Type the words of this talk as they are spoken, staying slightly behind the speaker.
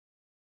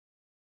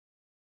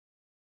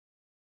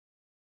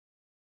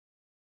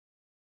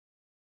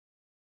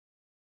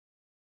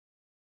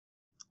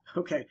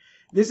Okay,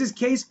 this is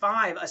case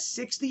 5, a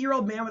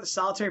 60-year-old man with a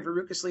solitary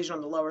verrucous lesion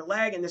on the lower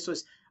leg, and this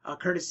was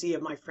courtesy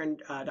of my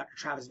friend Dr.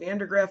 Travis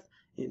Vandergriff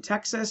in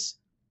Texas.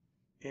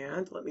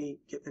 And let me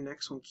get the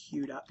next one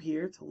queued up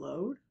here to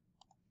load,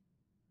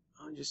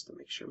 just to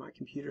make sure my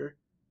computer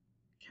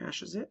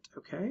caches it.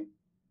 Okay.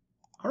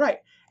 All right.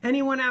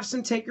 Anyone have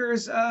some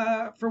takers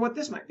for what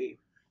this might be?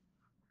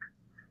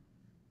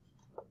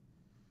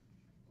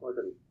 I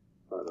can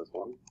try this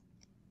one.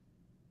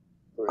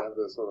 So we have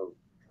this sort of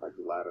like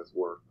lattice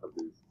work of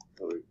these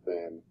really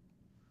thin,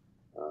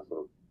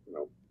 sort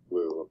of,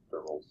 blue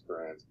epidermal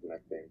strands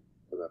connecting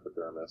to the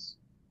epidermis.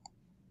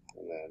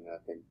 And then I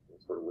think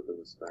sort of within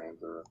the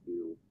strands are a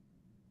few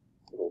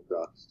little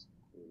ducts,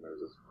 and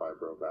there's this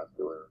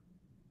fibrovascular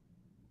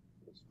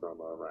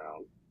stroma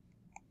around.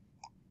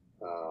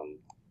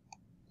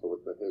 So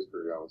with the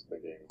history, I was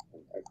thinking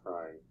an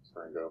Eccrine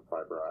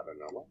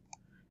Syringofibroadenoma.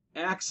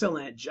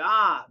 Excellent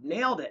job.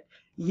 Nailed it.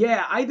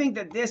 Yeah, I think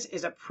that this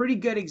is a pretty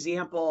good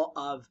example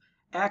of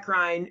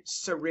Eccrine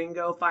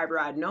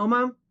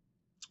Syringofibroadenoma,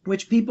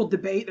 which people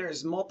debate.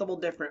 There's multiple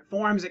different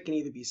forms. It can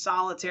either be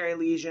solitary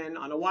lesion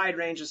on a wide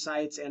range of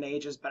sites and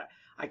ages, but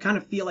I kind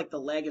of feel like the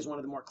leg is one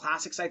of the more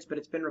classic sites, but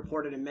it's been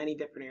reported in many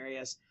different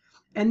areas.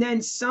 And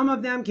then some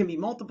of them can be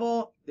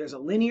multiple. There's a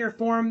linear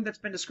form that's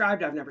been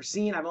described. I've never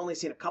seen. I've only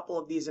seen a couple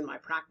of these in my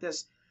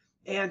practice.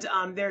 And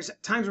there's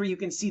times where you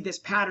can see this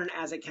pattern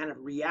as a kind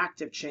of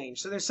reactive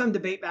change. So there's some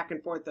debate back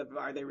and forth of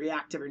are they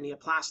reactive or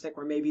neoplastic,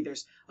 or maybe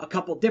there's a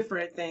couple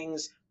different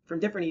things from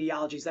different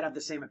etiologies that have the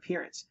same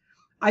appearance.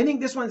 I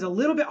think this one's a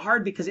little bit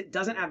hard because it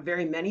doesn't have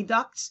very many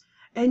ducts.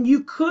 And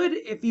you could,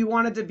 if you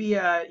wanted to be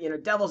a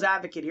devil's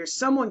advocate here,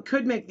 someone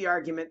could make the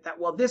argument that,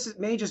 well, this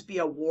may just be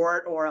a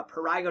wart or a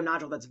prurigo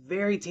nodule that's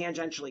very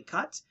tangentially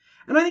cut.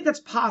 And I think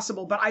that's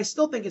possible, but I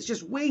still think it's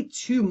just way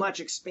too much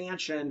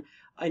expansion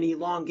and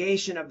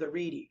elongation of the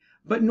reedy.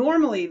 But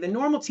normally, the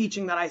normal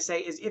teaching that I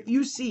say is if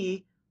you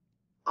see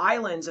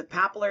islands of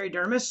papillary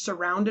dermis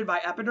surrounded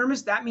by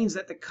epidermis, that means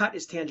that the cut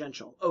is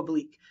tangential,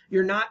 oblique.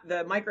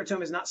 The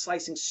microtome is not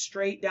slicing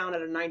straight down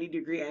at a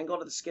 90-degree angle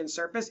to the skin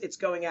surface. It's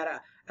going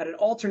at an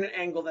alternate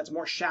angle that's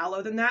more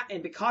shallow than that.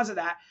 And because of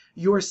that,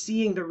 you're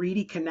seeing the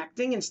reedy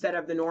connecting instead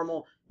of the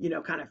normal,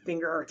 kind of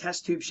finger or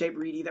test tube shaped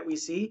reedy that we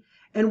see.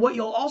 And what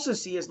you'll also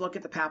see is look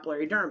at the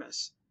papillary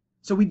dermis.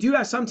 So we do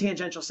have some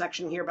tangential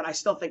section here, but I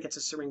still think it's a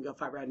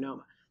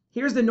syringofibroadenoma.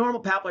 Here's the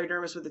normal papillary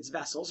dermis with its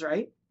vessels,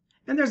 right?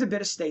 And there's a bit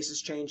of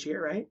stasis change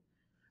here, right?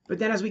 But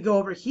then as we go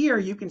over here,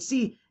 you can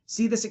see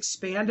this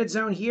expanded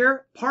zone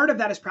here. Part of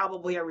that is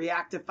probably a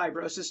reactive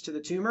fibrosis to the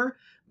tumor,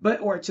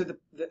 or to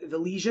the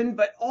lesion,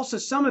 but also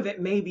some of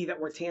it may be that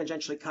we're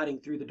tangentially cutting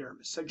through the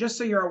dermis. So just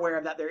so you're aware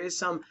of that, there is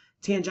some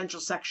tangential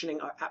sectioning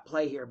at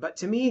play here. But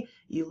to me,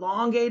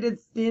 elongated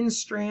thin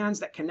strands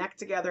that connect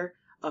together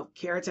of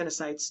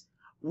keratinocytes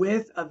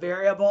with a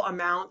variable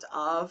amount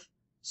of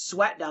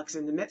sweat ducts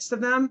in the midst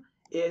of them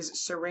is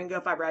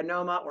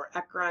syringofibroadenoma or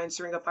Eccrine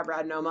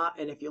Syringofibroadenoma.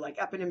 And if you like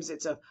eponyms,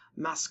 it's of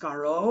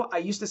Mascaro. I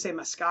used to say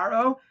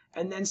Mascaro,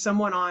 and then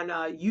someone on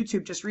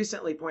YouTube just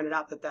recently pointed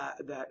out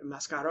that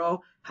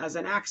Mascaro has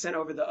an accent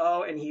over the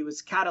O, and he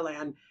was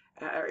Catalan,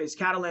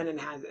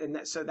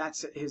 so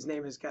that's his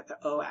name has got the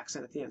O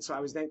accent at the end. So I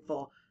was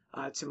thankful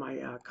to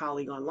my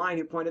colleague online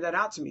who pointed that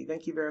out to me.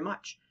 Thank you very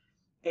much.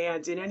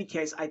 And in any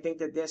case, I think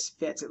that this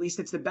fits. At least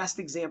it's the best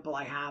example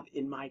I have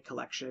in my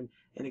collection.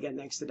 And again,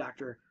 thanks to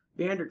Dr.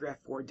 Vandergriff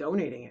for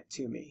donating it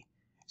to me.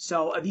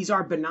 So these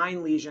are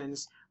benign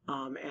lesions,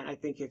 and I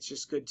think it's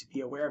just good to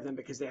be aware of them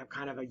because they have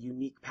kind of a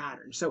unique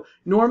pattern. So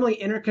normally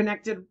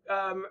interconnected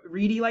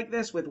reedy like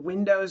this with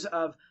windows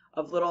of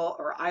little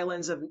or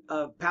islands of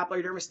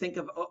papillary dermis, think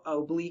of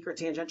oblique or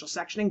tangential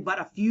sectioning, but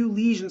a few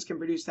lesions can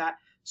produce that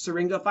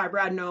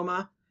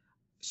syringofibroadenoma,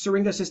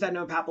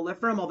 syringocystadenoma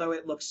papilliferum, although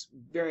it looks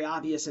very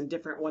obvious and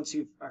different once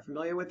you are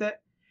familiar with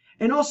it.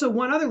 And also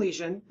one other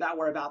lesion that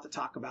we're about to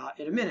talk about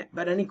in a minute.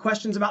 But any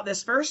questions about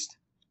this first?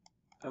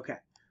 Okay,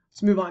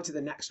 let's move on to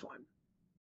the next one.